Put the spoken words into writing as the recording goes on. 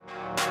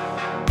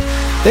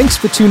Thanks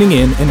for tuning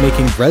in and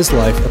making Res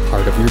Life a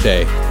part of your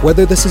day.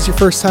 Whether this is your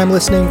first time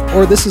listening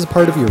or this is a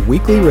part of your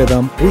weekly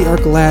rhythm, we are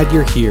glad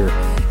you're here.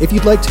 If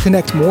you'd like to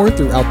connect more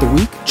throughout the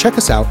week, check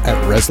us out at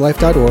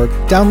reslife.org,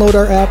 download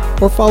our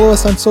app, or follow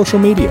us on social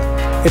media.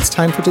 It's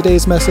time for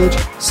today's message,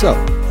 so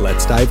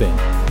let's dive in.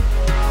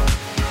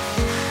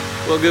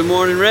 Well, good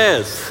morning,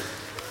 Res.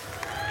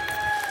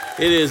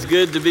 It is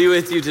good to be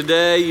with you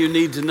today. You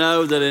need to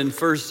know that in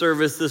first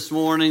service this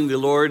morning, the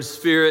Lord's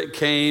Spirit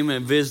came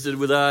and visited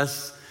with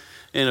us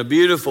in a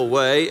beautiful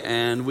way,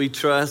 and we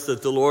trust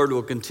that the Lord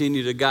will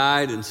continue to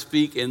guide and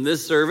speak in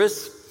this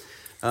service.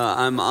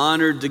 I'm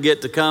honored to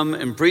get to come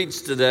and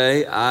preach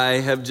today.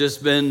 I have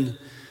just been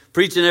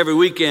preaching every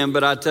weekend,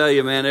 but I tell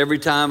you, man, every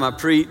time I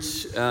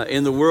preach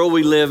in the world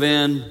we live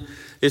in,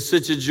 it's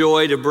such a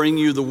joy to bring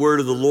you the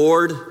word of the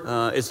Lord.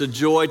 It's a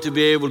joy to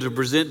be able to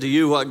present to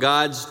you what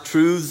God's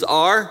truths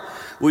are.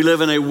 We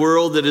live in a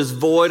world that is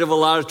void of a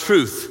lot of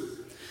truth.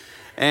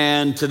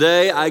 And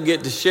today I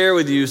get to share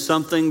with you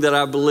something that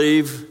I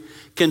believe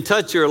can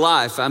touch your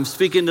life. I'm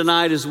speaking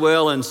tonight as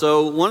well. And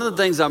so one of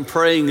the things I'm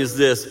praying is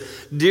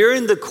this.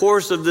 During the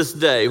course of this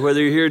day,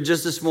 whether you're here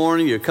just this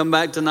morning, you come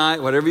back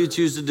tonight, whatever you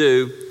choose to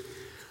do,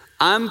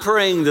 I'm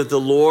praying that the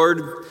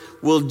Lord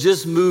will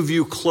just move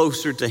you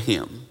closer to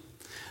Him.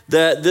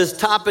 That this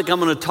topic I'm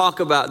going to talk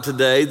about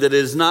today that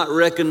is not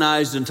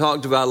recognized and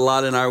talked about a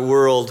lot in our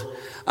world,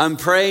 I'm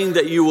praying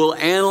that you will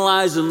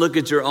analyze and look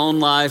at your own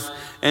life,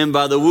 and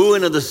by the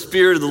wooing of the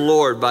Spirit of the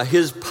Lord, by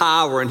His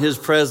power and His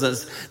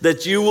presence,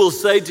 that you will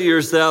say to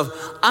yourself,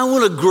 I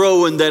want to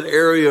grow in that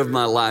area of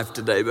my life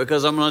today,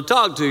 because I'm going to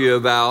talk to you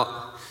about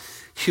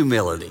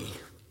humility,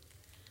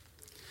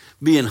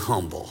 being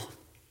humble.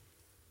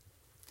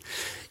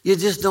 You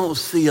just don't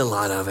see a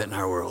lot of it in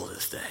our world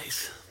these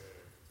days.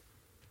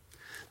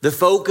 The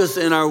focus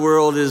in our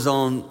world is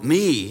on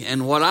me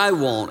and what I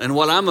want and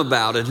what I'm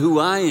about and who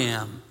I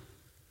am.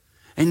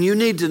 And you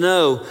need to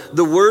know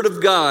the Word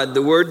of God,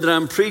 the word that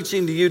I'm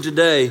preaching to you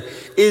today,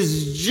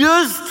 is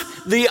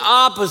just the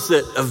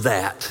opposite of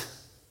that.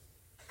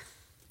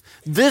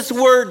 This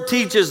word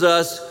teaches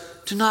us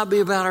to not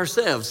be about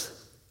ourselves.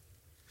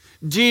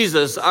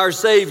 Jesus, our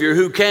Savior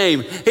who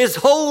came, His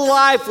whole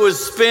life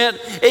was spent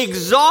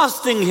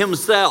exhausting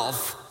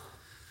Himself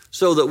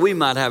so that we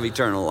might have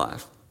eternal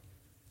life.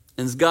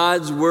 And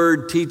God's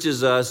Word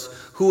teaches us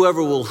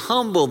whoever will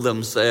humble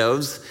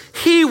themselves,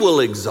 He will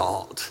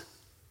exalt.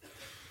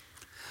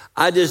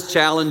 I just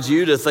challenge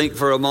you to think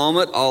for a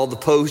moment, all the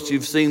posts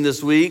you've seen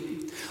this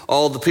week,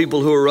 all the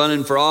people who are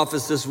running for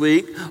office this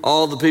week,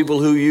 all the people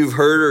who you've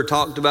heard or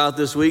talked about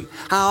this week.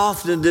 How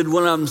often did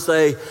one of them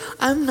say,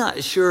 I'm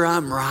not sure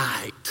I'm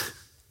right?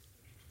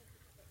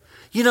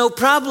 You know,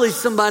 probably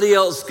somebody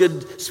else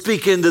could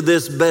speak into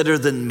this better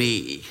than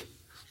me.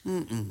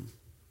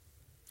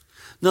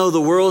 No,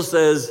 the world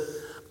says,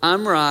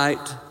 I'm right.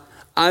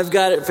 I've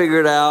got it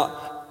figured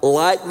out.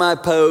 Like my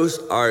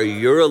post or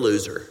you're a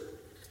loser.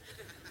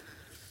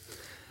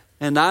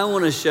 And I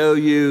want to show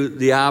you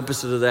the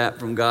opposite of that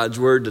from God's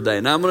Word today.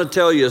 And I'm going to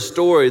tell you a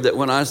story that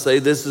when I say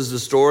this is the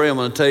story, I'm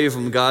going to tell you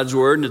from God's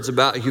Word, and it's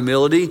about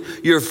humility.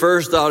 Your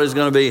first thought is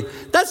going to be,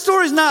 that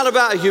story's not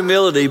about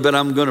humility, but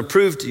I'm going to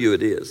prove to you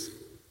it is.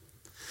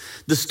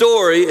 The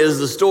story is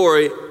the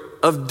story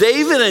of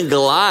David and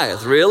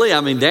Goliath, really.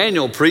 I mean,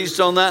 Daniel preached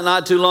on that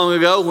not too long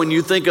ago. When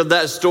you think of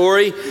that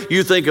story,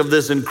 you think of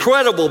this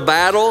incredible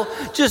battle.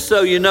 Just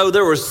so you know,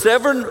 there were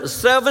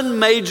seven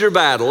major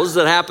battles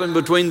that happened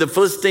between the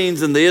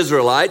Philistines and the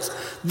Israelites.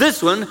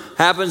 This one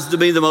happens to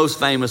be the most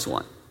famous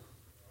one.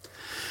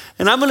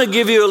 And I'm going to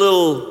give you a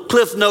little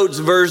Cliff Notes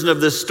version of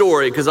this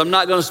story because I'm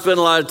not going to spend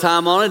a lot of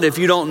time on it. If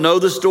you don't know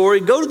the story,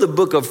 go to the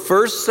book of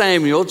 1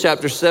 Samuel,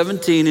 chapter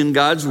 17 in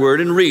God's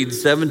Word and read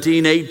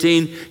 17,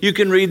 18. You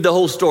can read the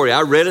whole story.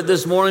 I read it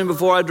this morning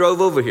before I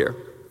drove over here.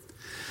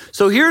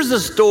 So here's a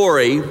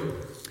story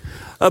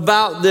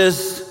about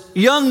this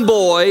young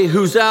boy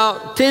who's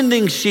out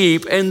tending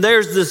sheep, and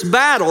there's this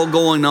battle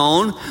going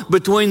on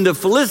between the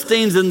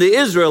Philistines and the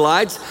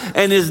Israelites,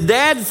 and his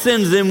dad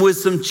sends him with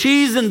some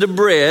cheese and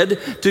bread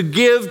to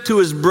give to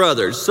his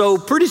brothers. So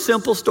pretty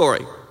simple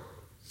story.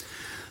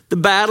 The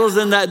battles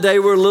in that day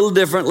were a little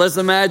different. Let's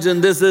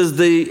imagine this is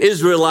the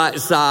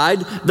Israelite side.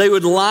 They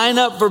would line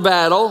up for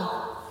battle,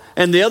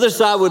 and the other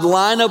side would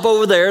line up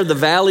over there, the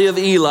valley of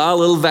Elah, a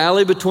little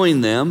valley between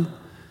them.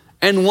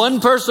 And one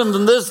person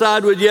from this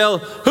side would yell,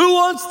 who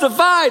wants to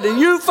fight? And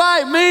you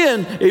fight me.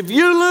 And if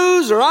you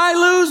lose or I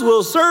lose,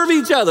 we'll serve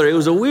each other. It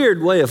was a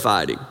weird way of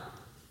fighting.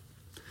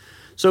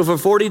 So for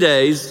 40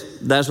 days,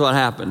 that's what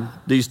happened.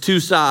 These two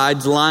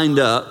sides lined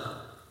up.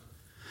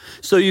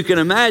 So you can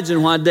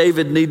imagine why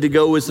David needed to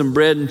go with some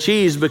bread and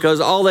cheese,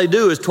 because all they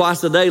do is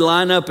twice a day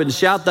line up and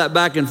shout that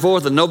back and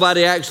forth, and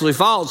nobody actually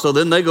fought. So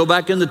then they go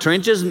back in the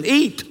trenches and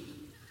eat.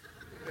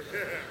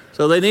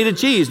 So they needed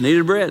cheese,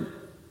 needed bread.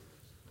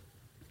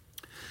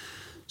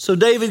 So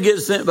David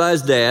gets sent by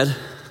his dad.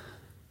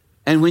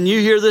 And when you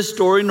hear this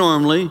story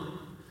normally,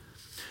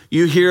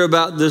 you hear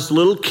about this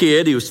little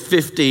kid. He was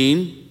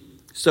 15,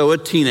 so a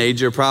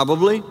teenager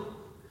probably.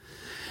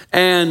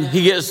 And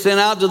he gets sent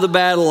out to the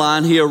battle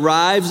line. He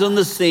arrives on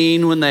the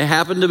scene when they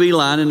happen to be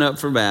lining up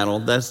for battle.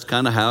 That's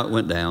kind of how it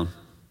went down.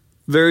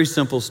 Very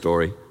simple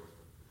story.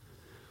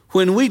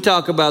 When we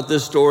talk about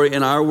this story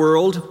in our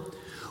world,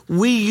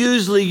 we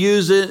usually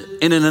use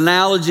it in an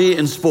analogy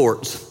in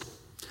sports.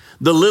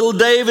 The little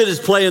David is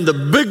playing the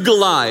big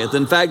Goliath.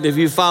 In fact, if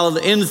you follow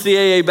the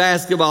NCAA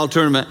basketball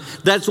tournament,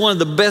 that's one of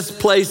the best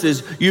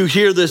places you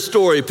hear this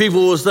story.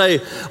 People will say,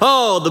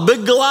 oh, the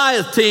big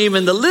Goliath team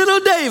and the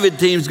little David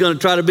team is going to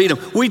try to beat him.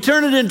 We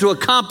turn it into a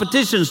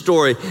competition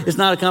story. It's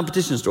not a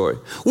competition story.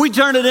 We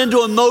turn it into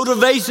a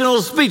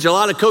motivational speech. A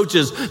lot of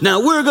coaches,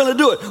 now we're going to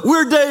do it.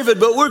 We're David,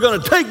 but we're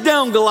going to take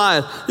down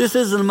Goliath. This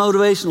isn't a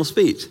motivational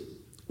speech.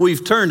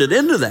 We've turned it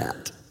into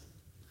that.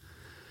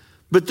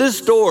 But this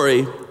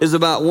story is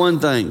about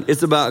one thing.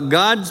 It's about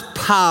God's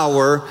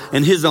power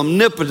and his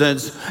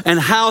omnipotence and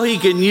how he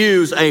can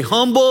use a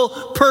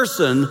humble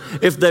person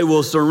if they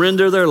will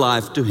surrender their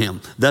life to him.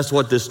 That's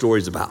what this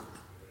story is about.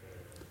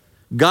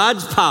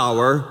 God's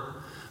power,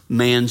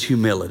 man's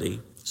humility.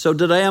 So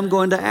today I'm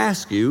going to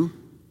ask you,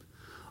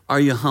 are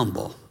you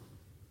humble?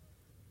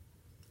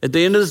 At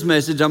the end of this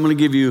message, I'm going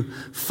to give you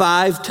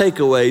 5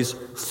 takeaways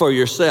for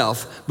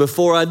yourself.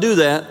 Before I do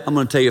that, I'm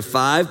going to tell you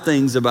 5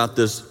 things about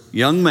this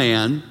young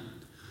man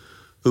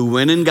who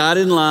went and got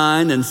in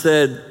line and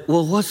said,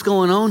 well, what's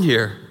going on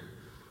here?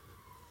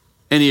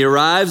 And he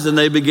arrives and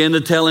they begin to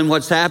tell him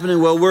what's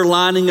happening. Well, we're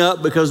lining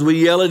up because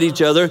we yell at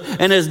each other.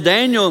 And as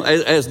Daniel,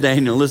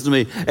 listen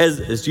to me, as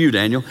it's you,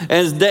 Daniel,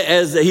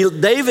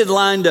 David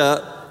lined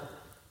up,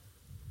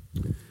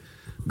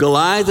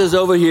 Goliath is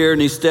over here and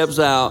he steps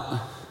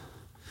out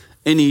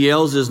and he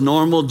yells his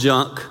normal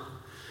junk.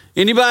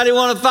 Anybody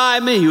want to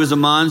fight me? He was a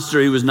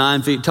monster. He was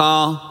 9 feet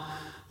tall.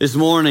 This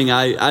morning,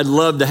 I'd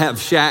love to have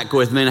Shaq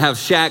with me and have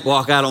Shaq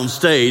walk out on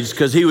stage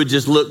because he would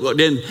just look,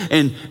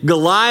 and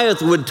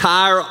Goliath would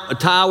tower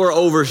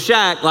over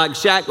Shaq like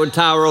Shaq would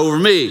tower over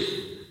me.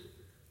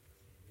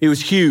 He was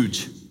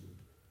huge.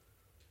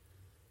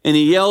 And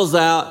he yells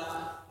out,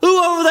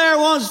 who over there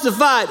wants to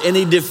fight? And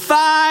he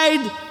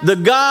defied the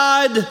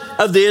God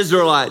of the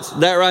Israelites.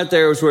 That right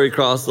there was where he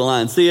crossed the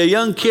line. See, a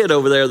young kid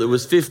over there that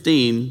was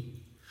 15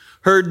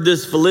 heard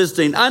this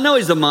Philistine. I know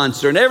he's a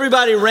monster, and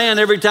everybody ran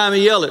every time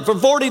he yelled it. For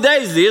 40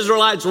 days, the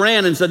Israelites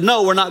ran and said,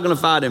 no, we're not going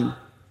to fight him.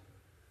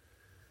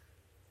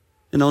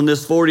 And on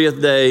this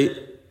 40th day,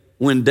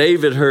 when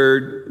David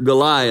heard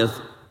Goliath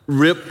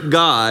rip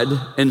God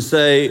and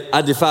say,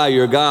 I defy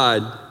your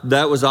God,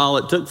 that was all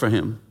it took for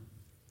him.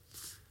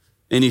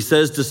 And he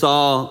says to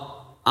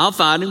Saul, I'll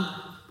fight him.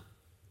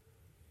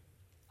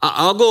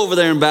 I'll go over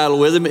there and battle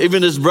with him.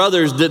 Even his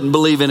brothers didn't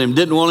believe in him,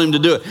 didn't want him to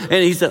do it.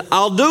 And he said,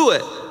 I'll do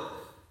it.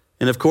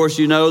 And of course,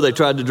 you know, they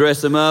tried to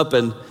dress him up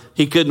and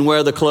he couldn't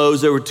wear the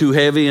clothes. They were too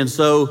heavy. And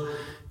so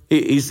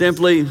he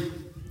simply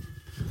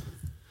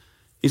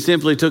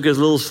took his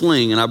little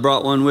sling, and I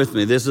brought one with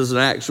me. This is an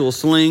actual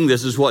sling.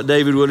 This is what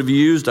David would have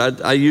used.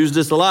 I used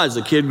this a lot. As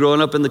a kid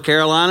growing up in the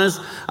Carolinas,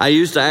 I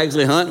used to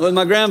actually hunt with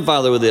my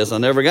grandfather with this. I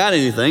never got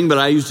anything, but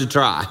I used to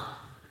try.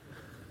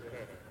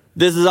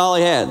 This is all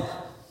he had.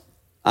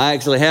 I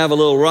actually have a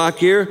little rock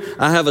here.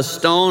 I have a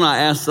stone. I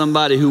asked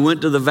somebody who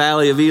went to the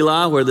Valley of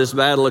Elah where this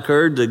battle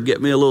occurred to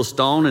get me a little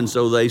stone, and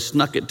so they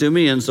snuck it to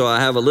me, and so I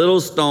have a little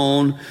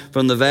stone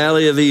from the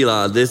Valley of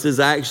Elah. This is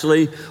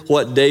actually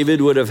what David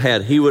would have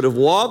had. He would have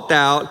walked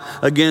out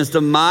against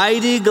a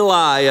mighty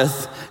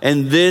Goliath,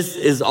 and this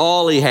is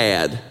all he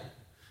had.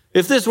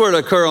 If this were to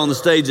occur on the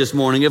stage this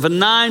morning, if a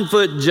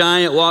 9-foot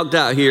giant walked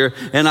out here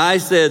and I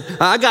said,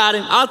 I got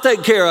him, I'll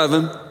take care of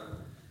him,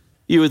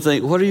 you would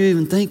think, what are you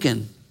even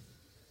thinking?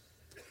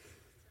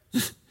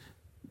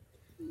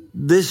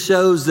 This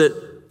shows that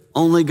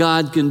only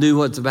God can do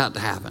what's about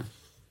to happen.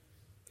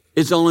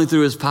 It's only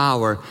through his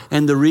power.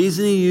 And the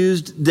reason he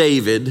used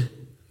David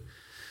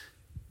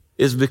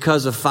is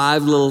because of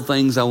 5 little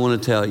things I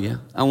want to tell you.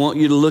 I want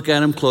you to look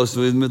at them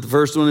closely with me. The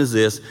first one is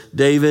this.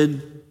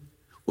 David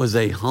was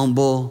a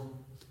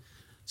humble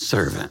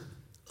servant,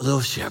 a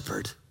little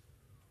shepherd.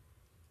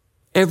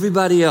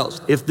 Everybody else,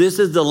 if this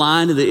is the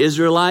line of the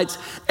Israelites,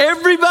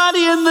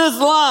 everybody in this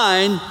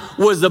line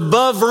was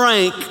above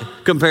rank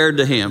compared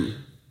to him.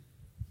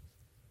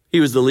 He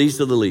was the least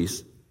of the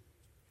least.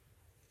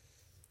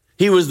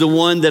 He was the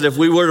one that if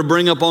we were to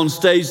bring up on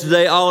stage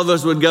today, all of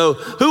us would go,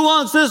 who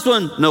wants this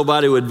one?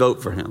 Nobody would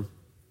vote for him.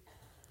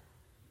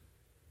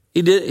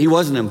 He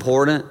wasn't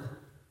important.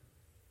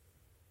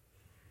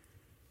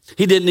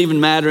 He didn't even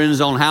matter in his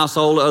own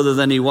household other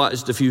than he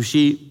watched a few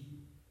sheep.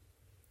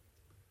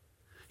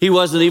 He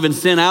wasn't even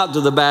sent out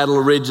to the battle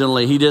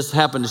originally. He just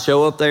happened to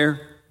show up there.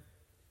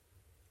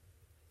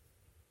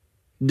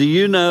 Do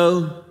you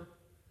know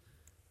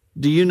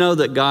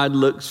that God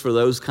looks for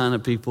those kind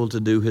of people to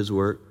do his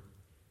work?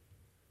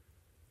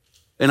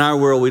 In our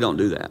world, we don't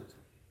do that.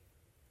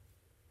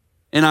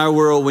 In our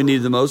world, we need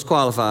the most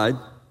qualified,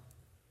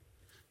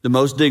 the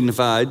most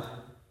dignified,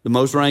 the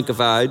most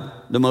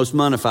rankified, the most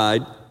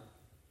monified,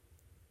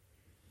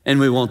 and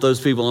we want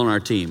those people on our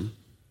team.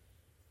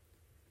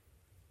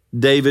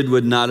 David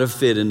would not have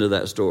fit into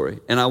that story.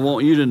 And I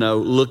want you to know,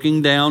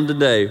 looking down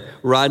today,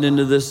 right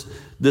into this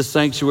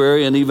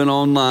sanctuary and even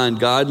online,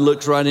 God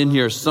looks right in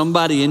here.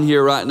 Somebody in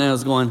here right now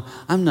is going,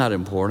 I'm not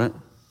important.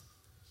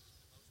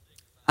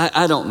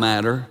 I don't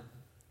matter.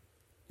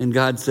 And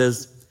God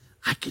says,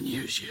 I can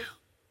use you.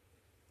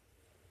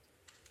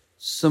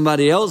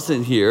 Somebody else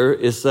in here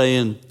is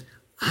saying,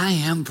 I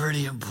am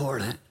pretty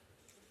important.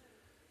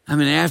 I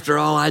mean, after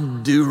all, I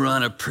do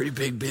run a pretty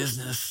big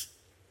business.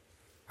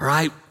 All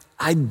right?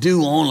 I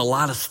do own a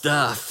lot of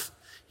stuff.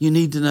 You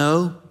need to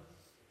know,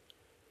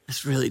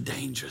 it's really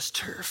dangerous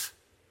turf.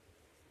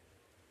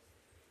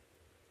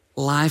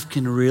 Life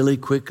can really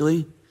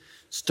quickly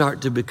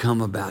start to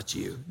become about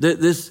you.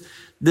 This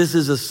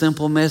is a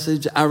simple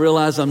message. I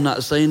realize I'm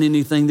not saying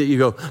anything that you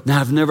go, now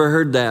I've never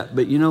heard that.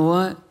 But you know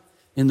what?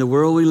 In the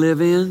world we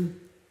live in,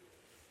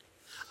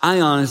 I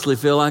honestly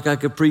feel like I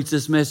could preach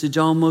this message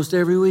almost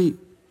every week.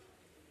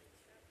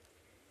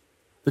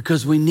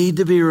 Because we need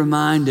to be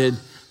reminded,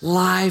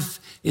 life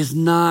is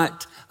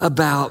not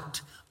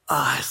about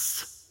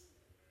us.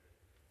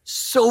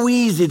 So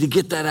easy to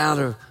get that out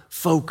of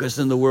focus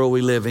in the world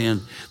we live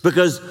in.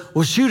 Because,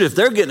 well, shoot, if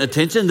they're getting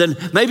attention, then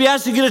maybe I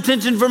should get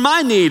attention for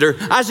my need, or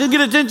I should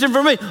get attention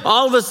for me.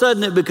 All of a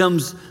sudden it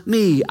becomes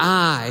me,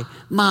 I,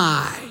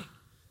 my.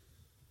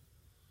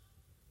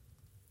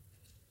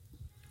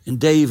 And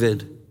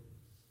David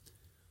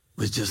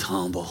was just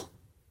humble.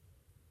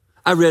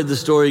 I read the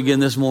story again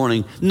this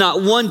morning.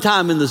 Not one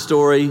time in the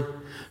story,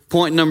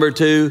 point number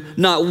 2,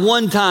 not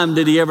one time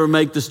did he ever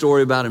make the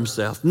story about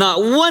himself.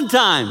 Not one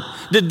time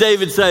did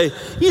David say,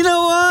 you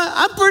know what,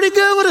 I'm pretty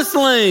good with a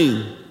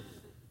sling.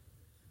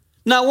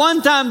 Not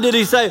one time did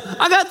he say,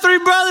 I got 3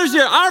 brothers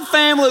here, our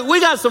family, we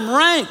got some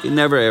rank. He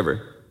never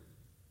ever.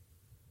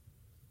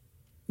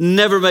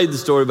 Never made the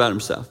story about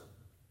himself.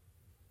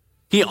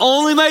 He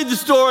only made the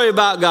story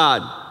about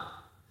God.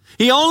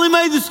 He only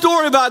made the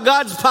story about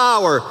God's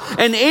power,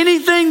 and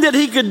anything that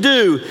he could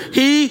do,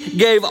 he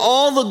gave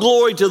all the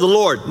glory to the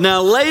Lord.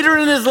 Now, later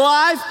in his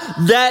life,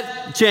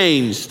 that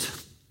changed.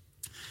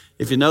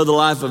 If you know the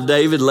life of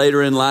David,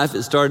 later in life,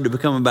 it started to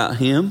become about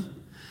him.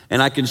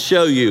 And I can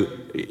show you,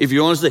 if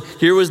you want to say,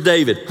 here was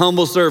David,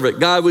 humble servant.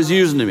 God was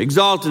using him,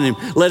 exalting him,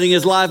 letting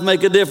his life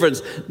make a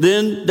difference.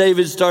 Then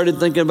David started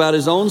thinking about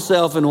his own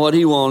self and what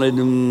he wanted.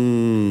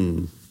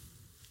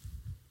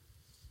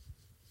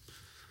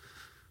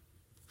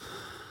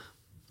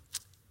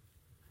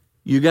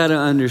 You got to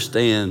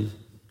understand,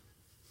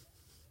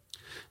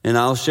 and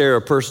I'll share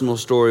a personal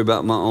story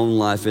about my own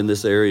life in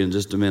this area in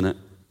just a minute.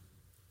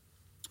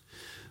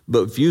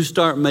 But if you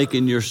start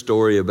making your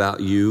story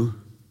about you,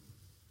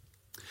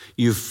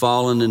 you've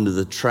fallen into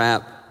the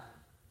trap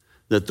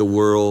that the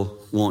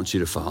world wants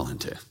you to fall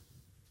into.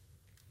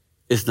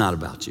 It's not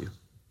about you.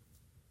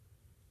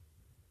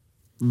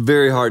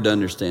 Very hard to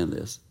understand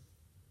this.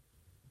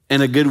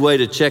 And a good way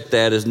to check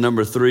that is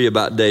number 3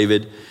 about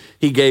David.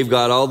 He gave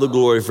God all the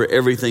glory for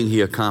everything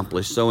he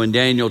accomplished. So in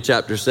Daniel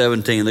chapter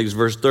 17, I think it's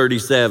verse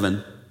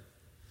 37,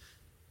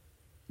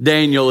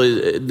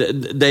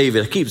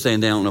 David, I keep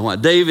saying Daniel, I don't know why.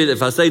 David,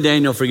 if I say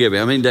Daniel, forgive me,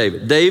 I mean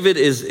David. David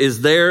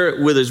is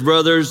there with his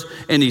brothers,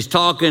 and he's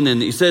talking,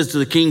 and he says to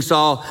the King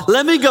Saul,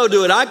 let me go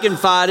do it, I can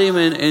fight him.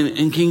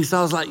 And King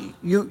Saul's like,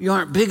 you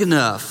aren't big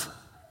enough.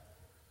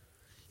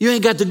 You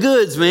ain't got the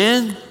goods,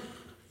 man.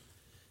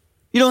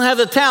 You don't have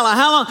the talent.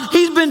 How long?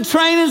 He's been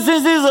training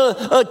since he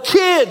was a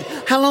kid.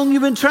 How long you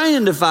been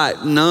training to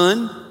fight?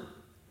 None.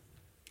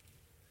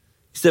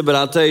 He said, but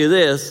I'll tell you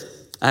this.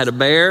 I had a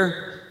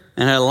bear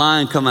and I had a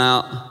lion come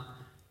out,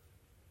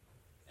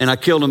 and I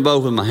killed them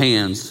both with my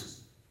hands.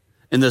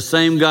 And the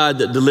same God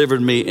that delivered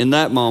me in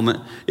that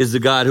moment is the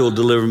God who will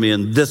deliver me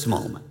in this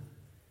moment.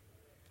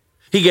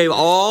 He gave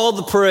all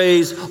the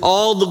praise,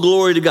 all the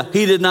glory to God.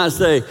 He did not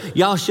say,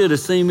 y'all should have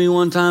seen me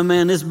one time,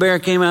 man. This bear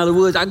came out of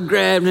the woods. I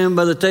grabbed him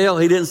by the tail.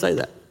 He didn't say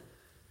that.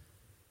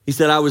 He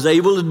said, I was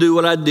able to do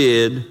what I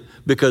did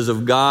because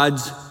of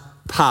God's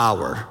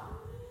power.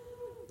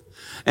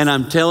 And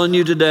I'm telling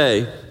you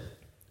today,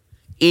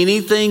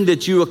 anything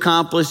that you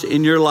accomplish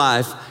in your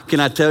life, can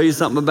I tell you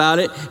something about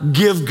it?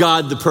 Give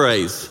God the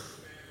praise.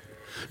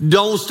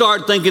 Don't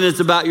start thinking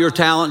it's about your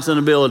talents and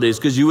abilities,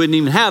 because you wouldn't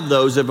even have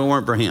those if it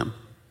weren't for him.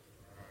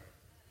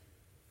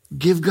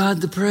 Give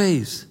God the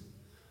praise.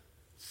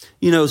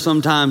 You know,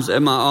 sometimes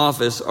at my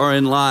office or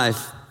in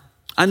life,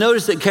 I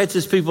notice it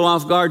catches people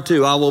off guard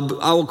too. I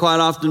will quite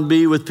often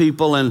be with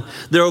people, and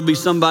there will be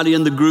somebody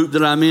in the group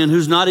that I'm in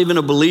who's not even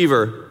a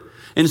believer.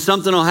 And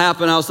something will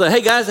happen. I'll say,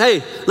 hey guys,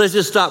 let's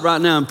just stop right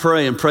now and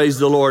pray and praise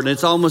the Lord. And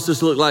it's almost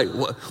just look like,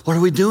 what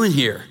are we doing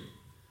here?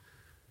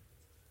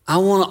 I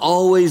want to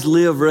always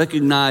live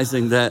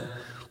recognizing that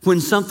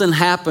when something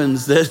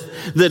happens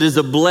that is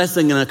a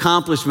blessing and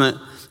accomplishment,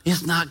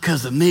 it's not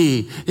because of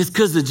me. It's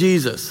because of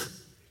Jesus.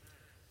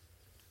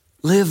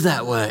 Live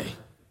that way.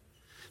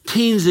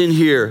 Teens in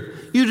here,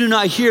 you do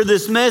not hear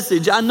this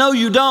message. I know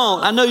you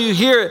don't. I know you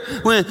hear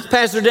it when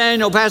Pastor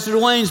Daniel, Pastor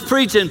Dwayne's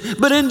preaching.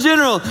 But in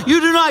general, you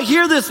do not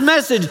hear this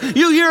message.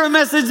 You hear a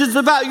message that's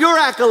about your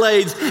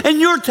accolades and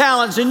your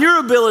talents and your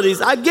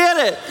abilities. I get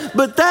it.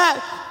 But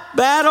that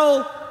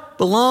battle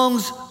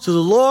belongs to the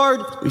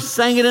Lord. We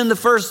sang it in the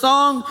first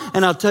song.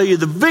 And I'll tell you,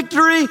 the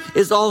victory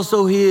is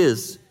also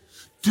His.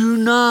 Do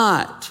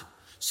not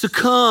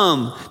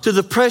succumb to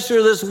the pressure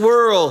of this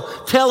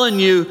world telling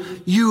you,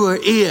 you are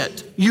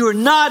it. You are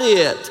not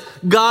it.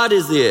 God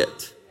is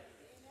it.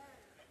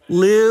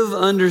 Live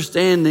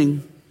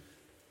understanding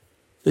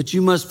that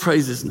you must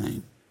praise His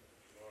name.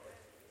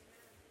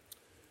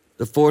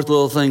 The fourth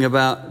little thing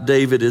about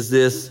David is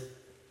this.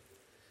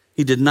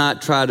 He did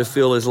not try to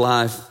fill his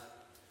life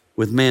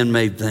with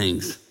man-made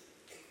things.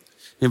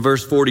 In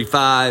verse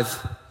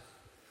 45,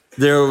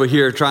 they're over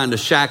here trying to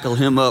shackle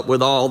him up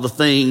with all the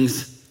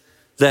things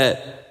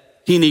that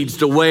he needs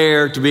to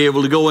wear to be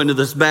able to go into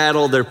this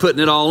battle. They're putting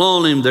it all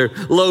on him. They're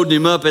loading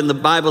him up, and the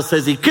Bible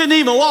says he couldn't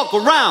even walk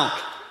around.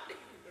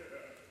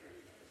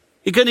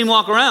 He couldn't even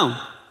walk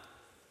around.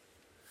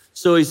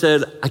 So he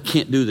said, I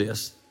can't do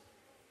this.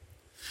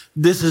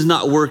 This is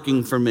not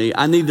working for me.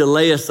 I need to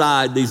lay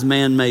aside these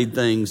man-made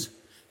things,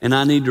 and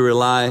I need to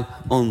rely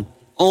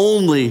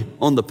only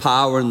on the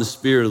power and the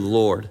Spirit of the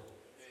Lord.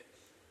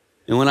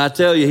 And when I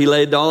tell you he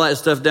laid all that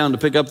stuff down to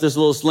pick up this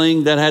little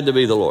sling, that had to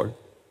be the Lord.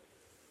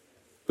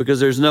 Because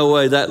there's no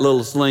way that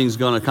little sling's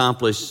going to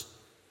accomplish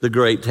the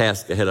great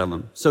task ahead of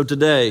him. So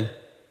today,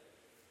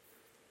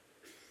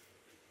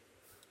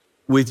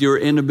 with your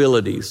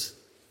inabilities,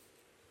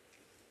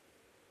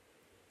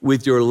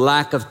 with your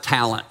lack of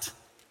talent,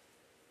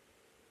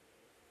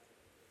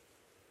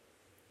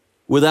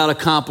 without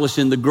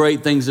accomplishing the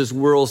great things this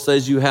world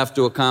says you have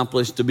to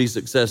accomplish to be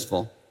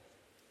successful,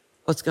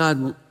 what's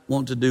God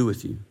want to do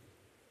with you?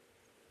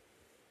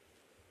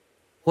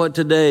 What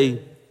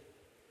today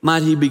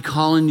might He be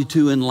calling you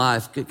to in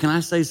life? Can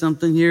I say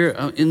something here?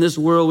 In this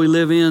world we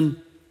live in,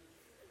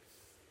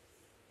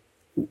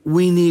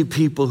 we need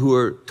people who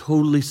are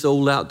totally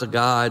sold out to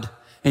God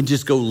and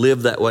just go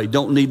live that way. You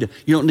don't need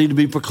to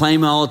be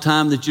proclaiming all the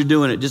time that you're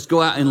doing it. Just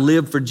go out and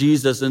live for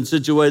Jesus in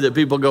such a way that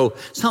people go,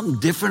 something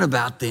different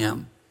about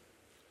them.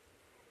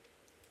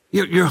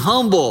 You're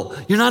humble.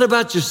 You're not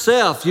about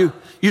yourself. You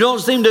don't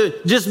seem to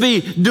just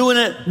be doing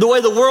it the way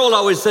the world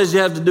always says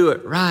you have to do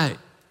it. Right.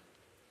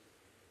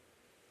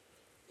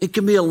 It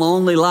can be a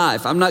lonely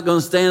life. I'm not going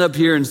to stand up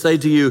here and say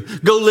to you,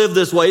 go live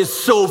this way. It's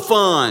so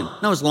fun.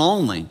 No, it's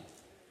lonely.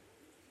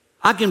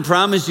 I can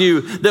promise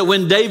you that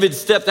when David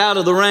stepped out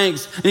of the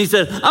ranks and he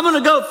said, I'm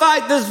going to go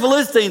fight this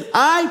Philistine,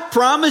 I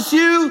promise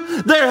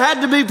you there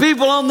had to be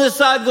people on this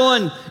side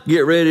going,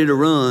 get ready to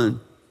run.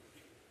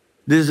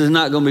 This is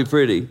not going to be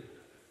pretty.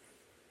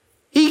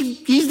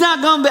 He's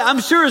not going to be,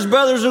 I'm sure his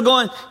brothers are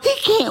going, he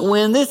can't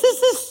win this.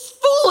 This is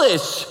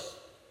foolish.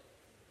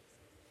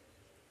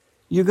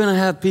 You're going to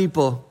have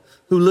people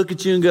who look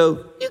at you and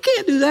go, you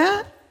can't do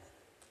that.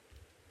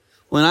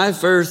 When I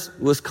first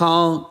was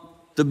called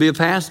to be a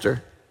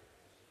pastor,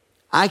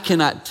 I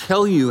cannot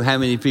tell you how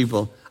many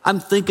people, I'm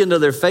thinking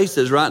of their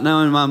faces right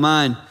now in my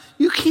mind.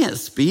 You can't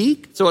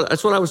speak. So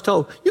that's what I was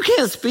told. You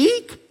can't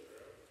speak.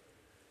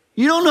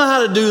 You don't know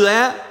how to do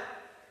that.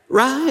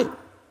 Right.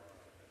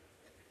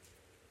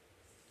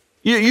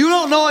 You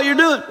don't know what you're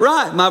doing.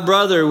 Right. My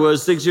brother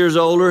was 6 years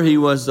older. He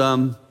was,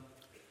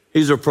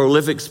 he's a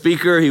prolific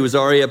speaker. He was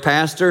already a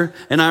pastor.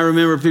 And I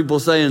remember people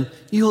saying,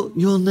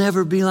 you'll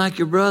never be like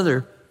your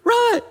brother.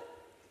 Right.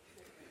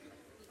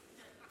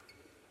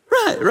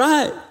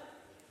 Right.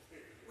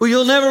 Well,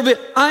 you'll never be.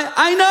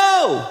 I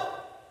know.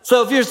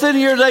 So if you're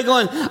sitting here today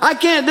going, I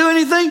can't do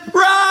anything.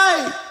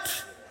 Right.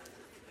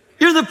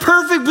 You're the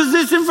perfect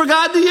position for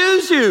God to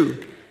use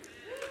you.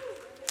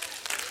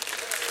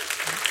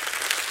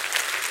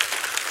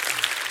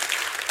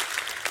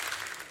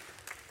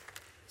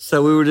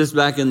 So we were just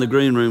back in the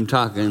green room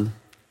talking.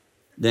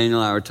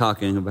 Daniel and I were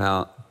talking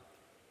about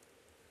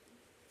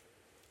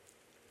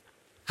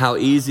how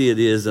easy it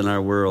is in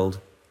our world.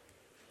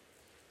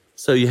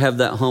 So you have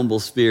that humble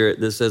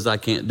spirit that says, I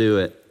can't do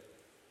it.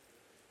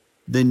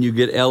 Then you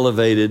get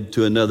elevated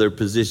to another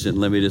position.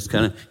 Let me just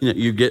kind of,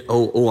 you get,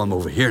 I'm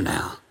over here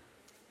now.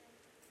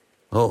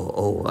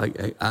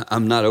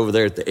 I'm not over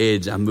there at the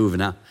edge. I'm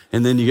moving out.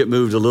 And then you get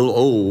moved a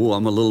little,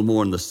 I'm a little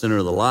more in the center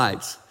of the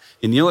lights.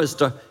 And you know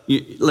what?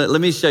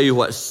 Let me show you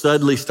what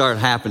suddenly started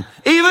happening.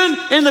 Even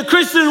in the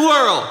Christian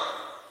world,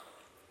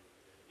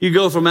 you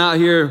go from out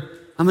here,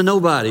 I'm a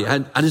nobody.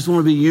 I just want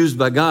to be used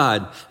by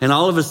God. And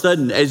all of a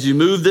sudden, as you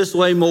move this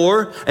way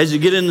more, as you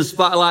get in the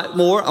spotlight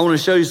more, I want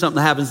to show you something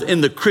that happens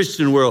in the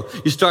Christian world.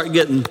 You start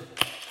getting,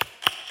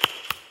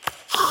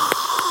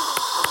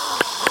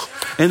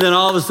 and then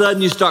all of a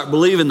sudden you start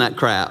believing that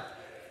crap.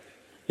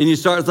 And you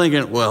start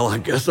thinking, well, I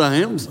guess I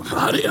am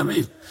somebody. I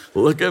mean,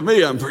 look at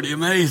me. I'm pretty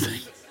amazing.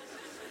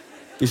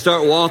 You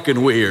start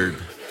walking weird.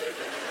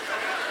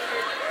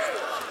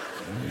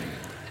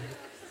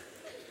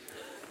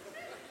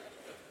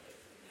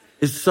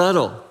 It's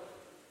subtle,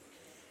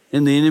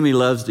 and the enemy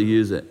loves to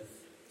use it.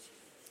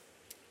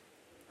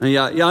 Now,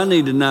 y'all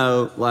need to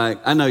know, like,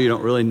 I know you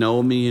don't really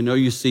know me. You know,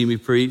 you see me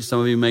preach. Some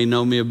of you may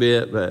know me a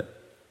bit, but,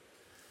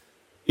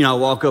 you know, I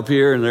walk up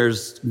here and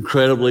there's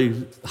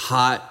incredibly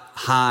high,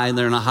 and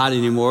they're not hot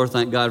anymore.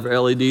 Thank God for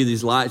LED.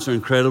 These lights are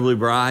incredibly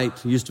bright.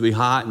 It used to be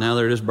hot. Now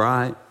they're just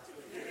bright.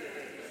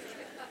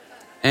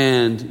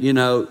 And, you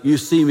know, you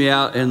see me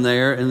out in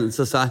there and it's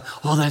society.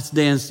 Oh, that's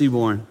Dan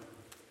Seaborn.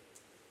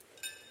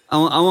 I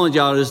want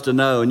y'all just to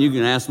know, and you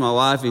can ask my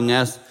wife, you can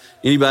ask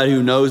anybody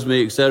who knows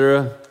me,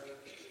 etc.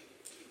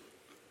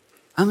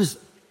 I'm just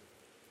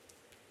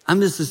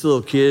this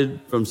little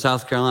kid from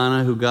South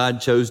Carolina who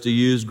God chose to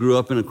use, grew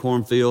up in a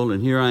cornfield,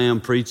 and here I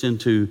am preaching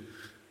to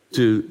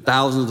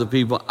thousands of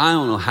people. I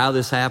don't know how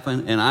this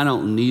happened, and I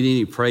don't need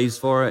any praise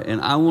for it,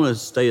 and I want to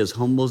stay as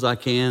humble as I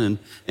can,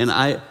 and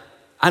I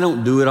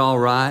don't do it all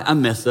right. I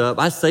mess up.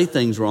 I say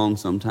things wrong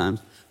sometimes,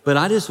 but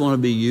I just want to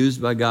be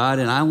used by God,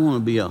 and I want to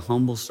be a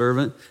humble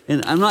servant.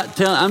 And I'm not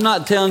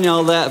telling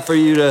y'all that for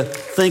you to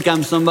think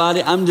I'm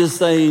somebody. I'm just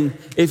saying,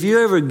 if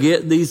you ever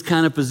get these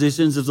kind of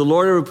positions, if the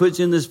Lord ever puts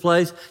you in this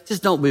place,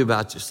 just don't be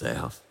about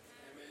yourself.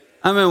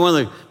 I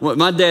remember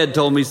my dad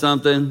told me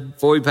something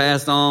before he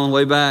passed on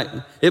way back.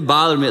 It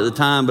bothered me at the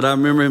time, but I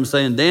remember him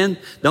saying, Dan,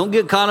 don't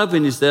get caught up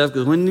in yourself,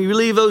 because when you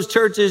leave those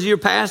churches you're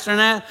pastoring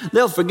at,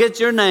 they'll forget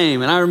your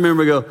name. And I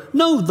remember go,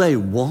 no, they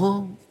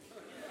won't.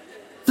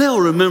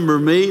 They'll remember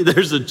me.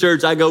 There's a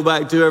church I go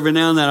back to every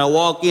now and then. I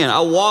walk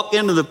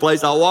into the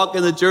place, I walk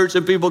in the church,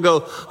 and people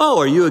go, oh,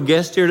 are you a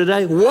guest here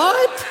today?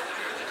 What?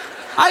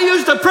 I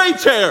used to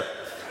preach here.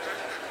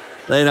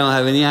 They don't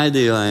have any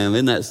idea who I am.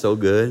 Isn't that so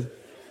good?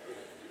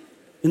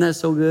 Isn't that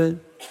so good?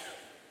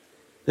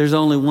 There's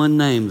only one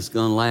name that's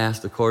going to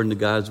last according to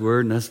God's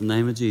word, and that's the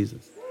name of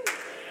Jesus.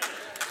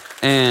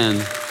 And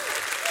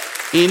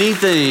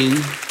anything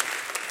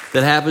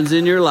that happens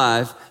in your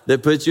life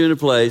that puts you in a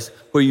place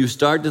where you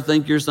start to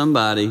think you're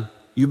somebody,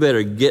 you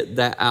better get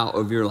that out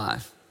of your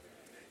life.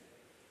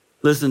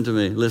 Listen to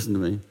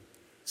me.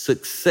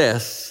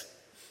 Success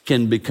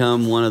can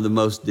become one of the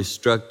most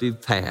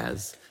destructive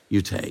paths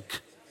you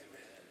take.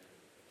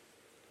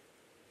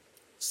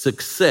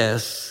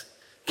 Success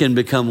can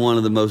become one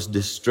of the most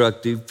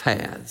destructive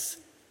paths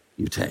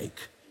you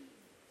take.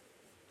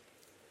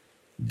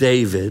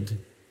 David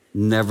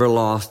never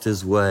lost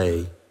his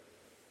way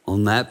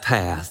on that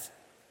path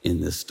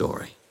in this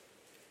story.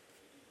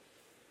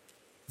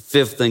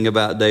 Fifth thing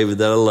about David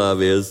that I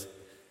love is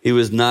he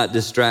was not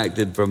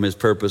distracted from his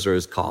purpose or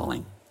his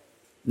calling.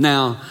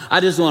 Now, I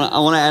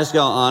want to ask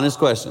y'all an honest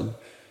question.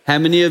 How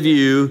many of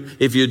you,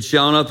 if you'd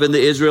shown up in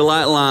the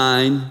Israelite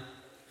line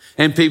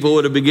and people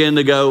would have begun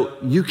to go,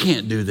 you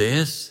can't do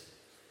this.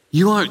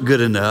 You aren't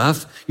good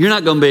enough. You're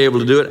not going to be able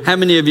to do it. How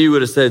many of you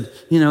would have said,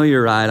 you know,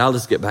 you're right. I'll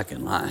just get back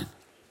in line.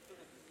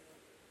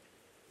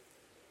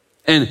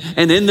 And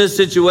in this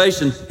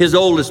situation, his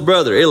oldest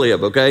brother,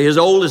 Eliab, his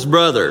oldest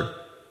brother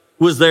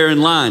was there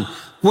in line.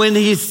 When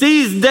he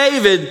sees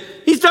David,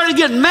 he started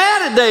getting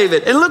mad at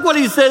David. And look what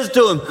he says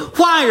to him.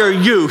 Why are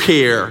you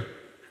here?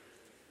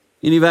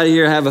 Anybody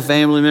here have a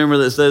family member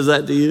that says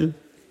that to you?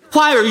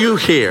 Why are you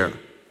here?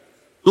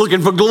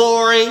 Looking for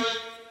glory?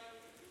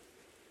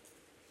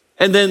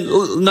 And then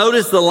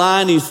notice the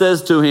line he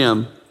says to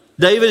him.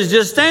 David is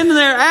just standing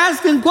there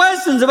asking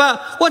questions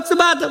about what's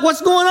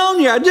going on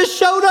here. I just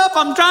showed up.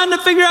 I'm trying to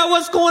figure out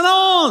what's going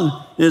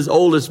on. His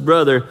oldest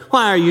brother,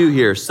 why are you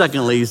here?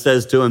 Secondly, he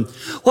says to him,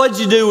 what'd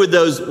you do with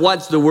those,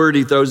 watch the word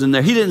he throws in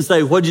there. He didn't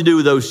say, what'd you do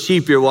with those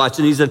sheep you're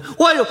watching? He said,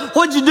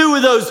 what'd you do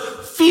with those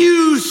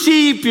few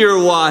sheep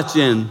you're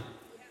watching?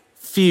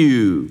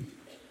 Few.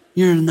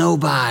 You're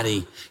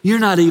nobody. You're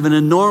not even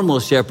a normal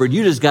shepherd.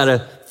 You just got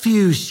a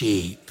few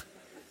sheep.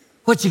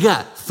 What you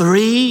got?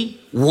 3?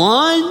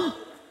 1?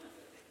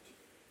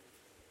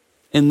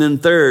 And then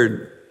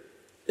third,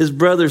 his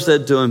brother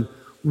said to him,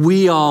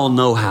 we all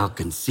know how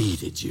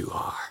conceited you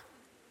are.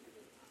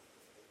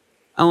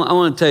 I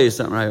want to tell you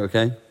something, right,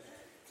 okay?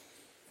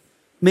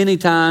 Many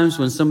times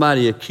when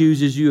somebody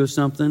accuses you of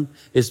something,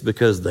 it's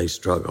because they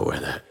struggle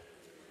with it.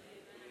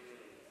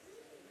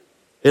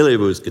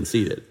 Eliab was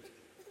conceited.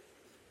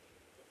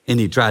 And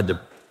he tried to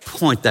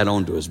point that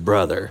on to his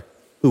brother,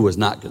 who was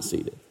not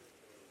conceited.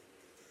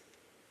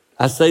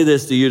 I say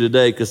this to you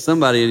today because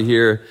somebody in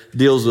here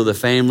deals with a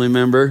family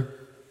member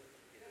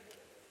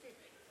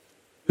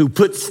who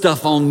puts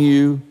stuff on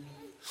you.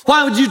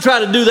 Why would you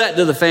try to do that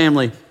to the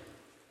family?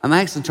 I'm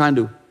actually trying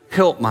to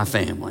help my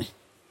family.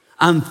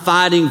 I'm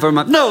fighting for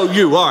no,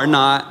 you are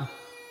not.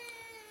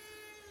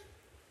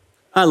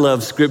 I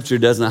love Scripture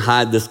doesn't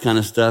hide this kind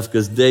of stuff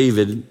because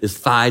David is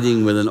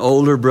fighting with an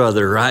older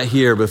brother right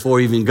here before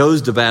he even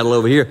goes to battle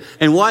over here.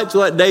 And watch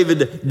what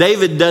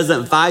David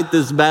doesn't fight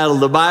this battle.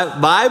 The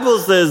Bible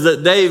says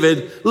that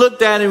David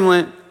looked at him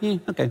and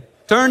went, okay,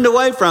 turned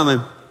away from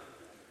him.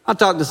 I'll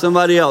talk to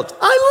somebody else.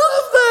 I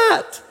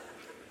love that.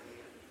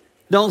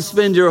 Don't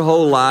spend your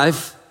whole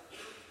life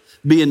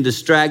being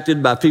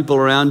distracted by people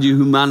around you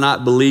who might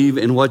not believe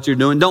in what you're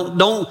doing.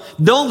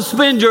 Don't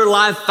spend your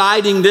life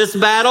fighting this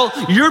battle.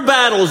 Your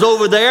battle's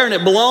over there and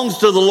it belongs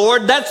to the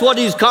Lord. That's what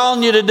he's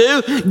calling you to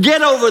do.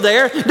 Get over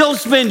there. Don't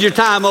spend your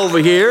time over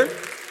here.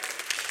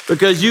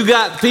 Because you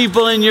got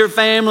people in your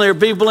family or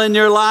people in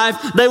your life,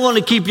 they want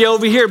to keep you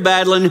over here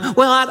battling.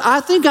 Well, I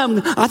think I'm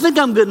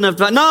good enough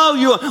to fight. No,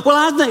 you are. Well,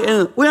 I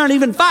think we aren't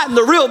even fighting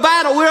the real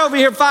battle. We're over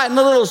here fighting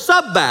the little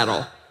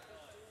sub-battle.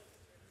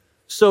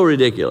 So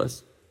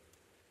ridiculous.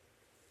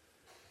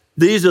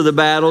 These are the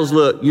battles,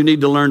 look, you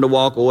need to learn to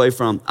walk away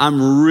from.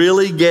 I'm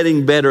really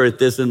getting better at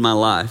this in my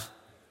life.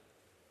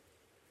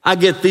 I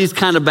get these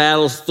kind of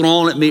battles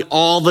thrown at me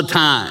all the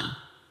time.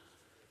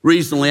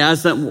 Recently, I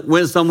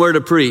went somewhere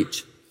to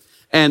preach,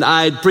 and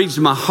I had preached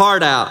my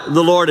heart out.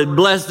 The Lord had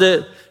blessed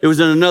it. It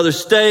was in another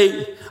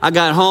state. I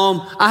got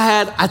home.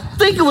 I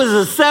think it was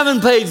a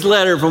 7-page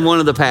letter from one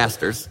of the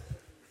pastors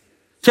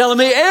telling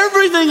me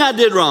everything I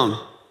did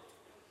wrong.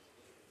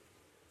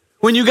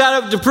 When you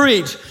got up to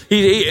preach,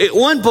 at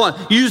one point,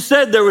 you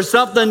said there was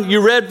something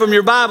you read from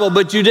your Bible,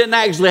 but you didn't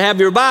actually have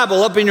your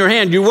Bible up in your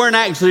hand. You weren't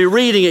actually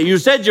reading it. You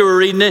said you were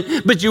reading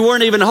it, but you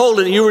weren't even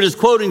holding it. You were just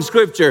quoting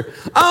scripture.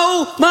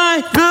 Oh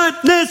my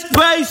goodness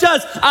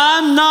gracious.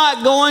 I'm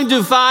not going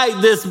to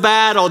fight this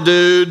battle,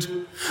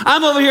 dude.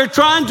 I'm over here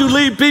trying to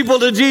lead people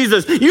to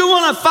Jesus. You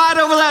want to fight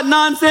over that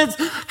nonsense?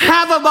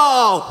 Have a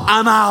ball.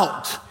 I'm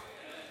out.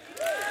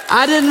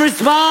 I didn't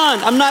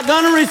respond. I'm not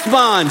going to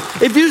respond.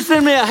 If you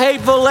send me a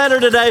hateful letter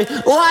today,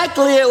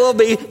 likely it will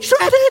be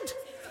shredded.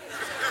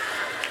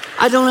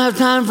 I don't have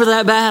time for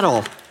that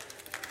battle.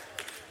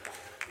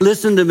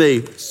 Listen to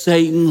me.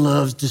 Satan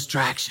loves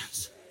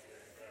distractions.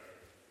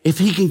 If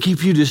he can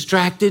keep you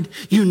distracted,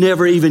 you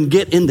never even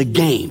get in the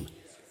game.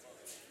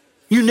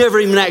 You never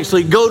even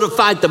actually go to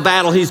fight the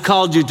battle he's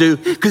called you to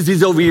because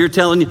he's over here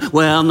telling you,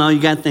 well, no, you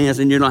got this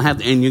and you don't have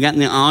to, and you got,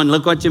 oh, and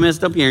look what you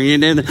messed up here.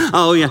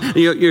 Oh, yeah,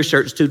 your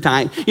shirt's too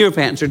tight. Your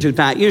pants are too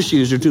tight. Your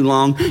shoes are too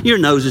long. Your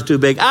nose is too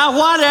big.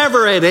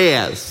 Whatever it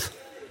is.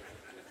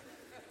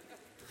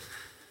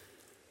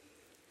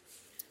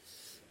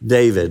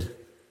 David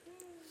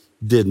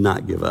did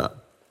not give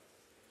up.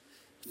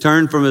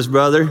 Turned from his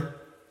brother,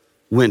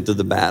 went to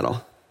the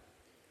battle.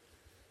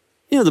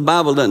 You know, the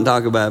Bible doesn't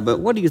talk about it,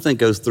 but what do you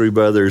think those 3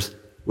 brothers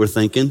were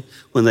thinking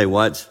when they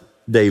watched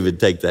David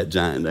take that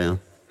giant down?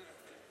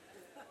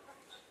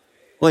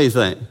 What do you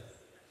think?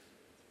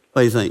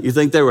 What do you think? You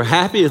think they were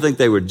happy or you think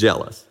they were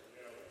jealous?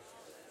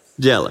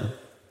 Jealous.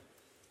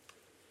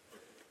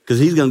 Because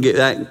he's going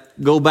to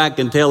go back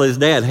and tell his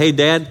dad, hey,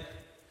 Dad,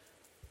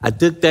 I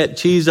took that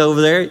cheese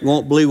over there. You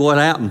won't believe what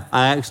happened.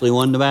 I actually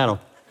won the battle.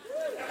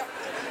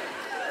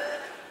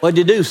 What'd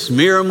you do,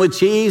 smear him with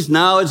cheese?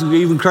 No, it's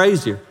even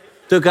crazier.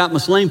 Took out my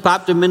sling,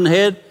 popped him in the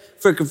head,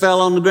 frickin'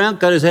 fell on the ground,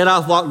 cut his head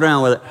off, walked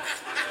around with it.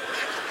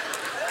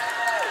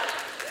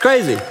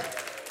 Crazy.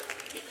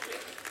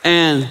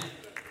 And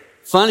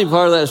funny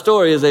part of that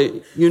story is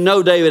that you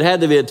know David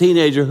had to be a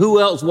teenager. Who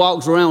else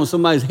walks around with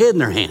somebody's head in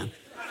their hand?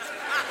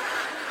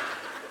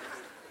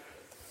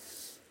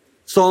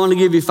 So I want to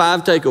give you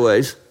 5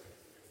 takeaways,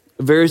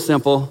 very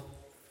simple,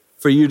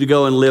 for you to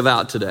go and live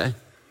out today.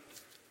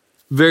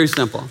 Very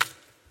simple.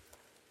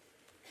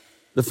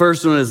 The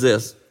first one is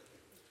this.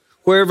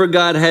 Wherever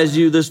God has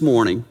you this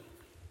morning,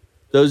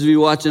 those of you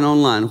watching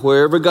online,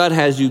 wherever God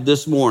has you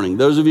this morning,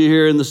 those of you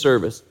here in the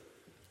service,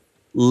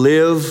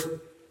 live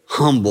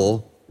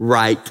humble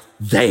right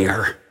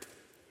there.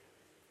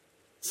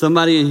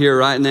 Somebody in here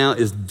right now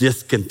is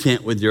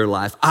discontent with your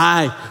life.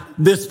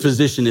 This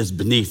position is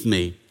beneath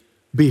me.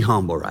 Be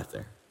humble right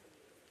there.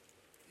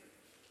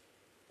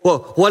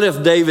 Well, what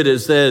if David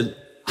had said,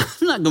 I'm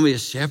not going to be a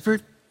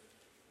shepherd.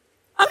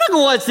 I'm not going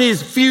to watch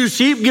these few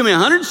sheep. Give me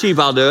 100 sheep,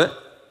 I'll do it.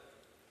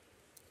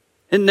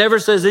 It never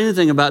says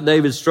anything about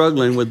David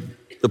struggling with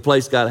the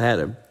place God had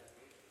him.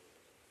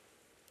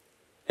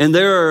 And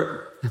there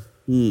are,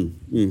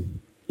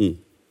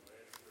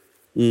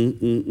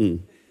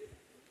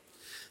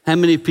 how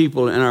many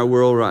people in our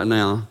world right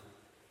now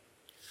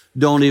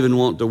don't even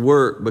want to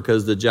work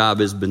because the job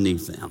is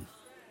beneath them?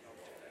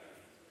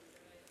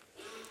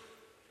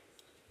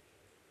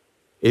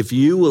 If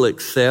you will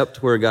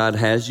accept where God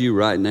has you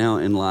right now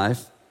in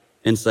life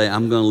and say,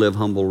 I'm going to live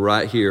humble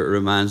right here, it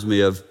reminds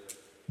me of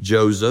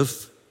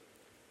Joseph,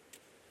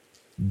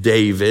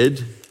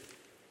 David,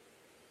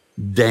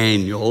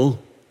 Daniel.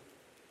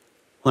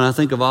 When I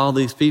think of all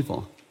these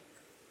people,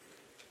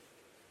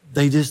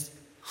 they just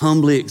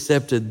humbly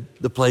accepted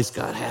the place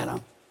God had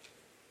them.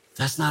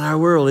 That's not our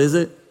world, is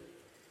it?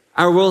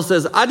 Our world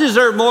says, I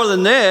deserve more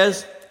than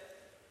this.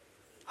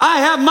 I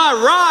have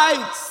my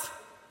rights.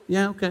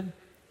 Yeah, okay.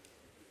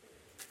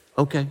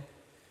 Okay.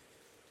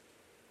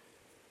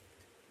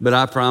 But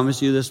I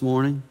promise you this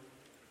morning,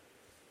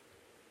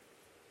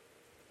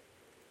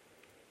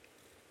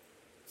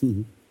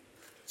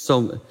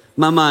 so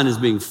my mind is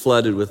being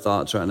flooded with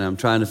thoughts right now. I'm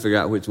trying to figure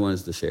out which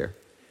ones to share.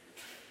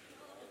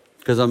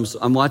 Because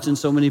I'm watching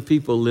so many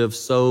people live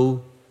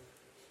so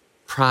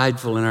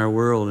prideful in our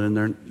world,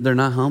 and they're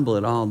not humble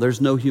at all. There's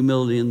no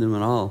humility in them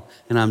at all.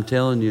 And I'm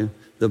telling you,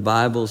 the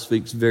Bible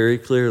speaks very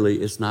clearly.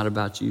 It's not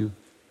about you.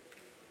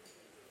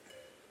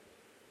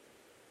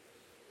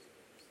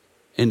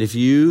 And if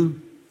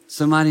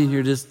somebody in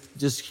here,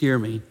 just hear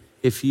me.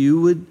 If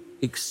you would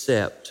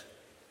accept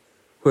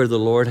where the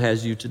Lord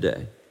has you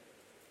today,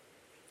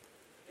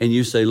 and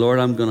you say, Lord,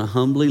 I'm going to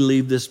humbly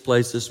leave this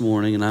place this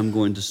morning, and I'm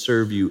going to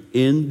serve you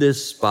in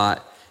this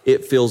spot.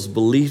 It feels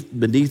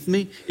beneath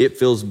me. It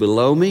feels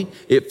below me.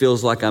 It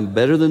feels like I'm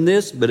better than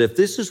this. But if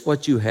this is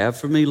what you have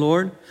for me,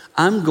 Lord,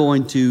 I'm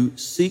going to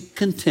seek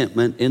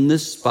contentment in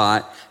this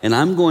spot, and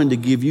I'm going to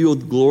give you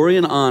glory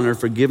and honor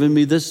for giving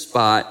me this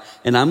spot,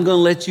 and I'm going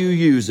to let you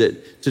use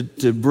it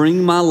to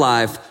bring my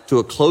life to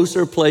a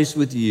closer place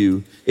with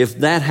you. If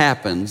that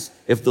happens,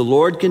 if the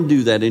Lord can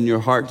do that in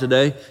your heart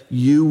today,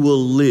 you will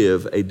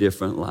live a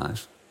different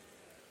life.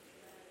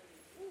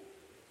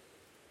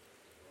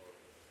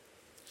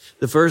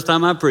 The first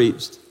time I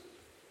preached,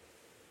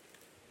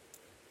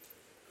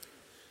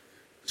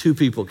 2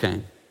 people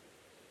came.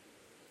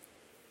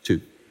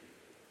 2.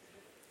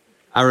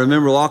 I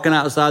remember walking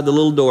outside the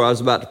little door. I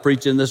was about to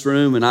preach in this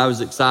room, and I was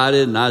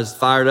excited, and I was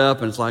fired up,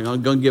 and it's like,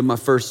 I'm going to give my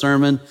first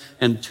sermon,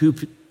 and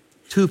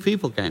two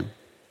people came.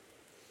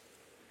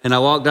 And I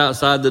walked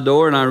outside the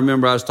door, and I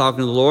remember I was talking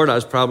to the Lord. I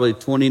was probably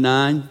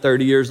 29,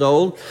 30 years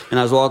old, and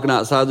I was walking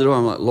outside the door.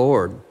 I'm like,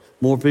 Lord,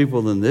 more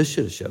people than this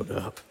should have showed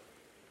up.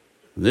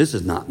 This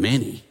is not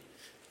many.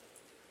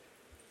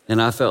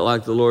 And I felt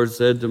like the Lord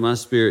said to my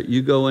spirit,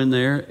 you go in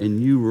there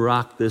and you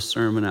rock this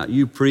sermon out.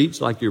 You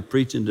preach like you're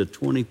preaching to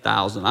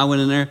 20,000. I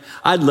went in there.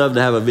 I'd love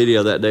to have a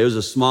video that day. It was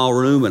a small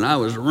room, and I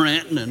was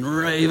ranting and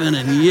raving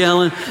and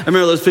yelling. I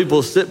remember those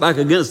people sit back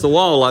against the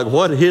wall like,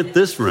 what hit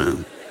this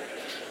room?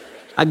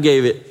 I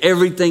gave it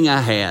everything I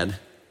had,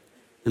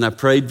 and I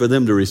prayed for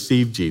them to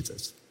receive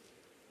Jesus.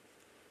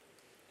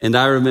 And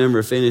I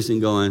remember finishing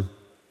going,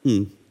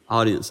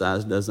 audience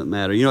size doesn't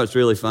matter. You know what's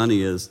really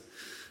funny is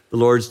the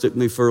Lord's took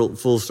me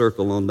full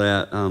circle on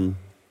that.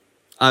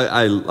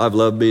 I've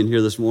loved being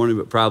here this morning,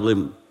 but probably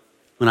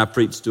when I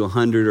preach to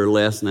 100 or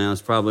less now,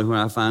 it's probably when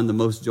I find the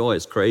most joy.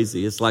 It's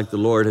crazy. It's like the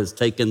Lord has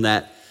taken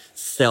that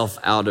self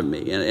out of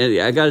me.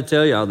 And I got to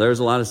tell y'all, there's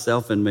a lot of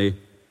self in me.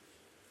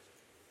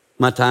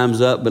 My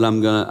time's up, but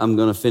I'm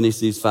gonna finish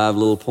these 5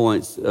 little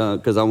points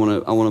because I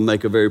want to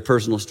make a very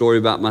personal story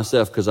about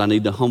myself, because I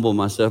need to humble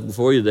myself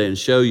before you today and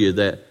show you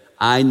that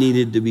I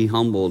needed to be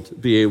humbled to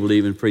be able to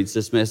even preach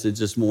this message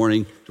this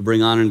morning to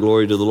bring honor and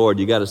glory to the Lord.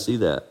 You got to see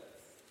that.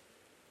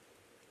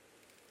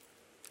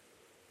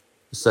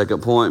 The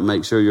second point,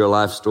 make sure your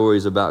life story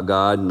is about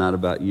God and not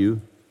about you.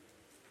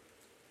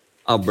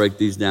 I'll break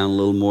these down a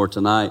little more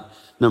tonight.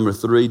 Number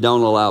 3,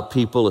 don't allow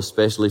people,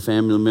 especially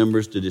family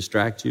members, to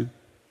distract you.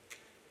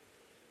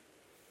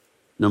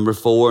 Number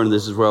 4, and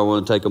this is where I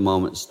want to take a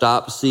moment,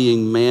 stop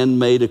seeing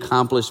man-made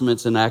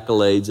accomplishments and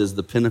accolades as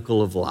the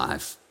pinnacle of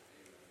life.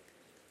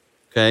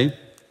 Okay?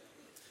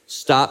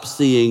 Stop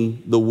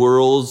seeing the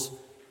world's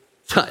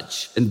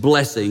touch and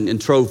blessing and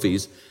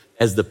trophies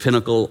as the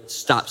pinnacle.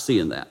 Stop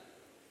seeing that.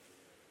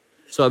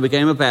 So I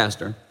became a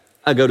pastor.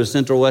 I go to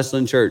Central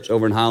Wesleyan Church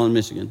over in Highland,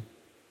 Michigan.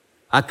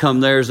 I come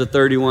there as a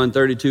 31,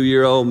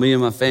 32-year-old. Me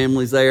and my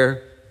family's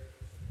there.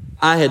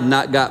 I had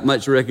not got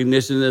much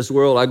recognition in this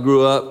world. I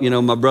grew up,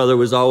 my brother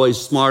was always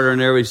smarter than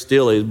everybody.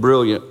 Still, he's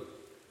brilliant.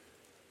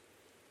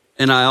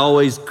 And I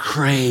always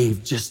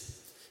craved just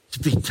to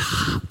be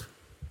top,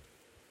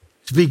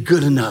 to be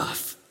good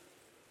enough,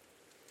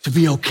 to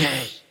be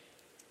okay.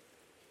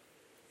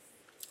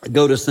 I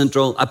go to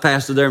Central. I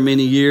pastored there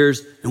many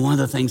years. And one of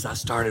the things I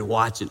started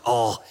watching,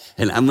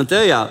 and I'm going to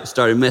tell y'all, it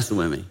started messing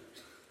with me.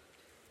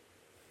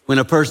 When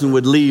a person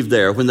would leave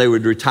there, when they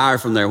would retire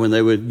from there, when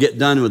they would get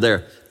done with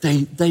there,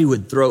 they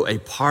would throw a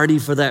party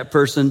for that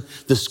person.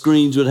 The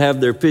screens would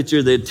have their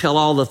picture. They'd tell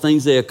all the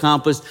things they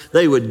accomplished.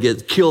 They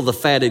would kill the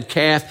fatted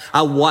calf.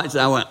 I watched,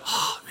 I went,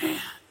 oh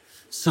man,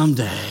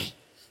 someday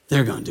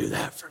they're going to do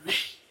that for me.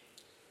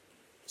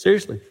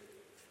 Seriously.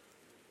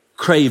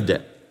 Craved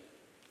it.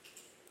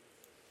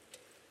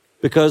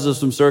 Because of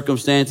some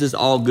circumstances,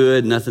 all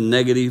good, nothing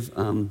negative.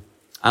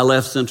 I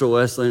left Central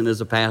Wesleyan as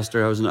a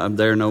pastor. I'm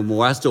there no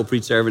more. I still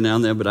preach there every now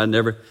and then, but I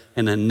never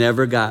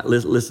got,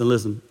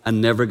 listen, I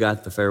never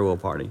got the farewell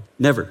party.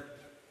 Never.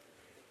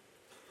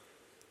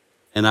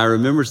 And I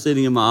remember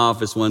sitting in my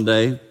office one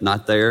day,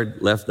 not there,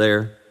 left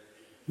there.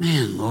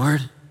 Man,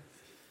 Lord,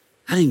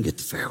 I didn't get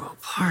the farewell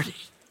party.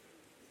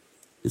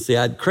 And see,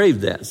 I'd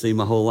craved that,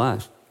 my whole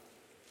life.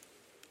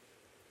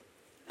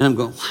 And I'm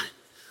going,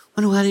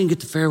 why I didn't get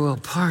the farewell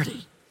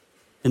party?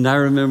 And I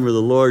remember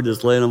the Lord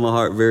just laying on my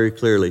heart very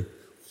clearly.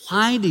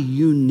 Why do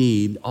you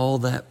need all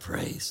that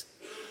praise?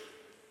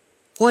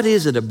 What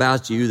is it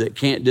about you that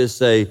can't just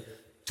say,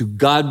 to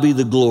God be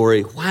the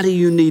glory? Why do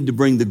you need to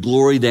bring the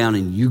glory down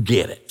and you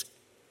get it?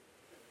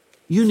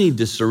 You need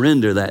to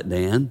surrender that,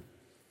 Dan.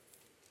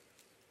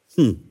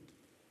 I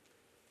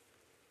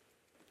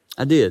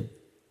did.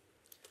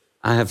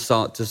 I have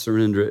sought to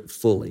surrender it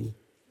fully.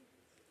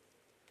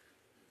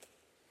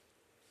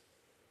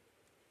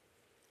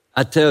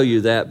 I tell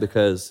you that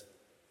because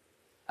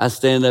I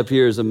stand up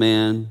here as a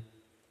man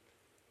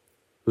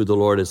who the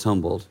Lord has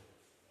humbled.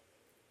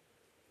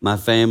 My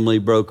family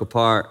broke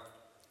apart.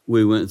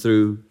 We went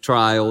through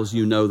trials.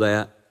 You know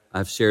that.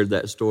 I've shared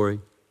that story.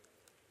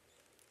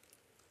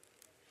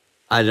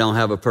 I don't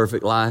have a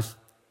perfect life.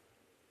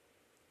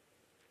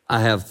 I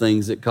have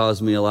things that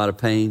cause me a lot of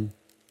pain.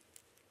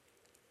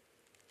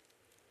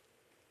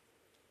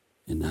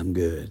 And I'm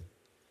good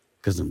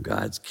because I'm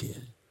God's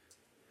kid.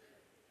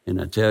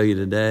 And I tell you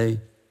today,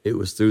 it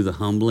was through the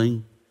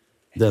humbling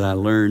that I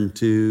learned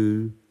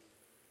to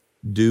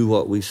do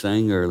what we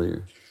sang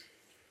earlier.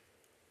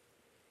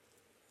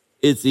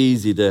 It's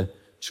easy to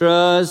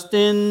trust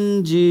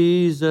in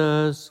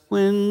Jesus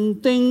when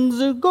things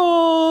are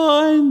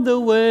going the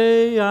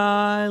way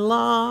I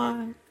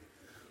like.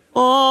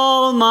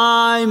 All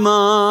my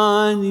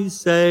money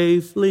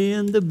safely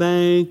in the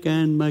bank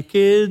and my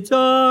kids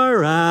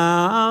are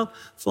out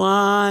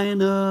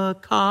flying a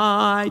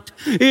kite.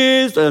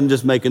 I'm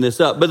just making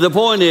this up. But the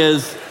point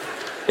is,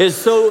 it's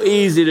so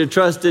easy to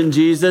trust in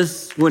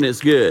Jesus when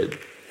it's good.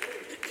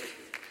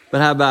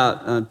 But how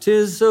about,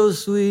 'tis so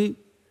sweet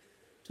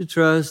to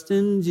trust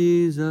in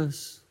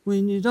Jesus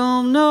when you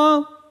don't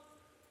know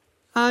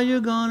how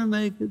you're gonna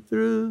make it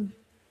through.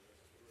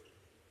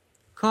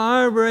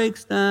 Car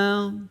breaks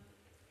down,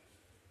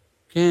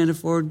 can't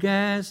afford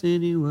gas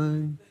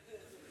anyway.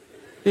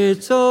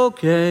 It's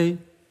okay,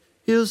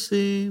 he'll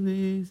see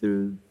me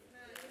through.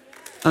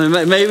 I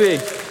mean,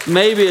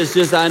 maybe it's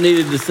just I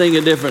needed to sing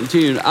a different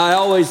tune. I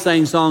always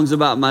sang songs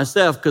about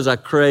myself because I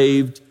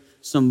craved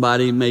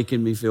somebody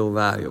making me feel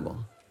valuable.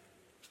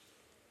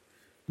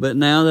 But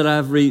now that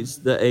I've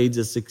reached the age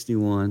of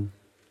 61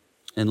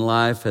 and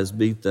life has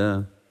beat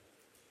the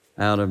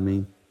out of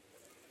me,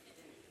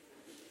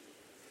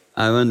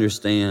 I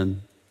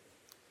understand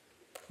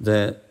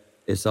that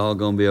it's all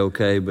going to be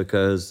okay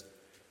because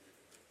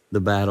the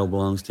battle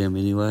belongs to him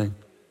anyway.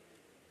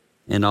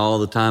 And all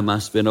the time I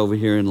spent over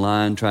here in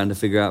line trying to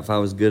figure out if I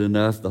was good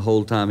enough, the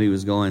whole time he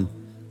was going,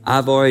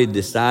 I've already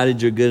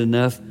decided you're good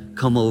enough.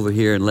 Come over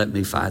here and let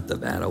me fight the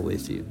battle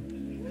with you.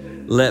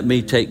 Let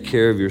me take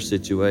care of your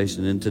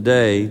situation. And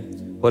today,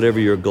 whatever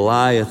your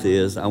Goliath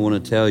is, I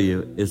want to tell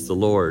you, it's the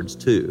Lord's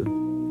too.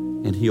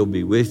 And he'll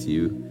be with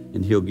you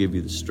and he'll give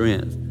you the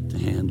strength to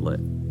handle it.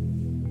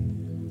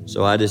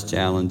 So I just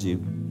challenge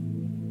you.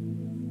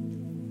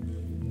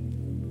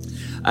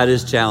 I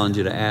just challenge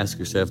you to ask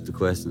yourself the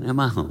question, am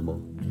I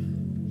humble?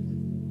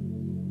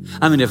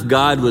 I mean, if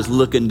God was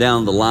looking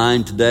down the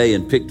line today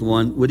and picked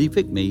one, would he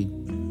pick me?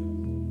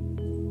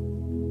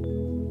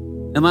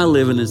 Am I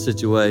living in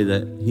such a way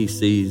that he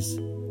sees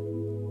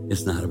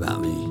it's not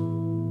about me?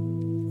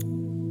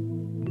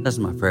 That's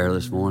my prayer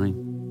this morning.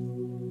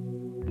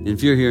 And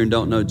if you're here and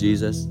don't know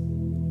Jesus,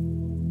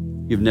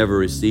 you've never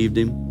received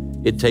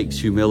him, it takes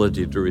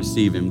humility to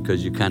receive him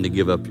because you kind of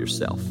give up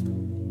yourself.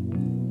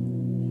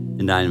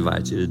 And I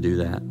invite you to do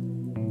that.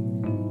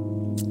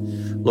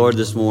 Lord,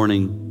 this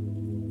morning,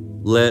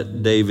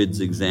 let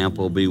David's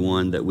example be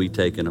one that we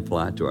take and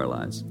apply to our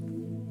lives.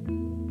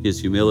 His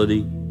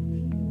humility,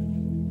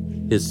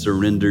 his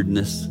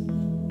surrenderedness.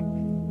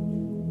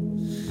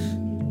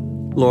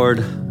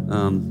 Lord,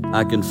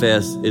 I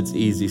confess it's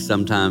easy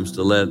sometimes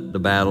to let the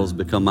battles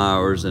become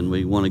ours and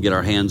we want to get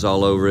our hands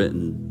all over it.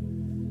 And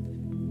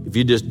if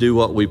you just do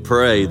what we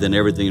pray, then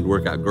everything would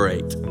work out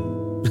great.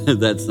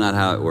 That's not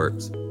how it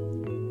works.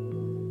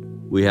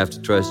 We have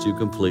to trust you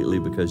completely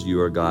because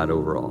you are God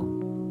over all.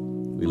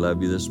 We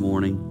love you this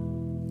morning.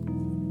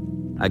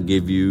 I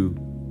give you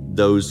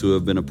those who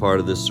have been a part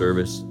of this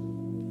service.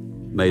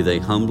 May they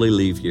humbly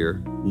leave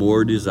here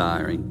more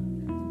desiring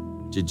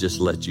to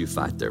just let you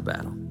fight their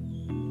battle.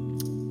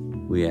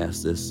 We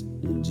ask this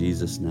in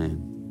Jesus'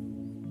 name.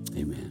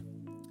 Amen.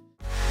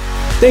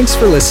 Thanks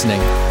for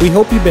listening. We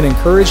hope you've been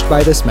encouraged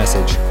by this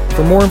message.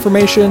 For more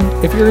information,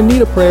 if you're in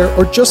need of prayer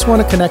or just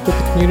want to connect with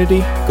the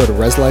community, go to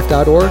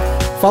reslife.org,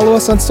 follow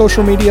us on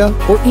social media,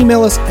 or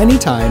email us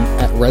anytime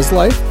at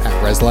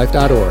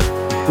reslife@reslife.org.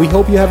 We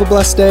hope you have a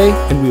blessed day,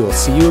 and we will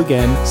see you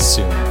again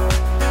soon.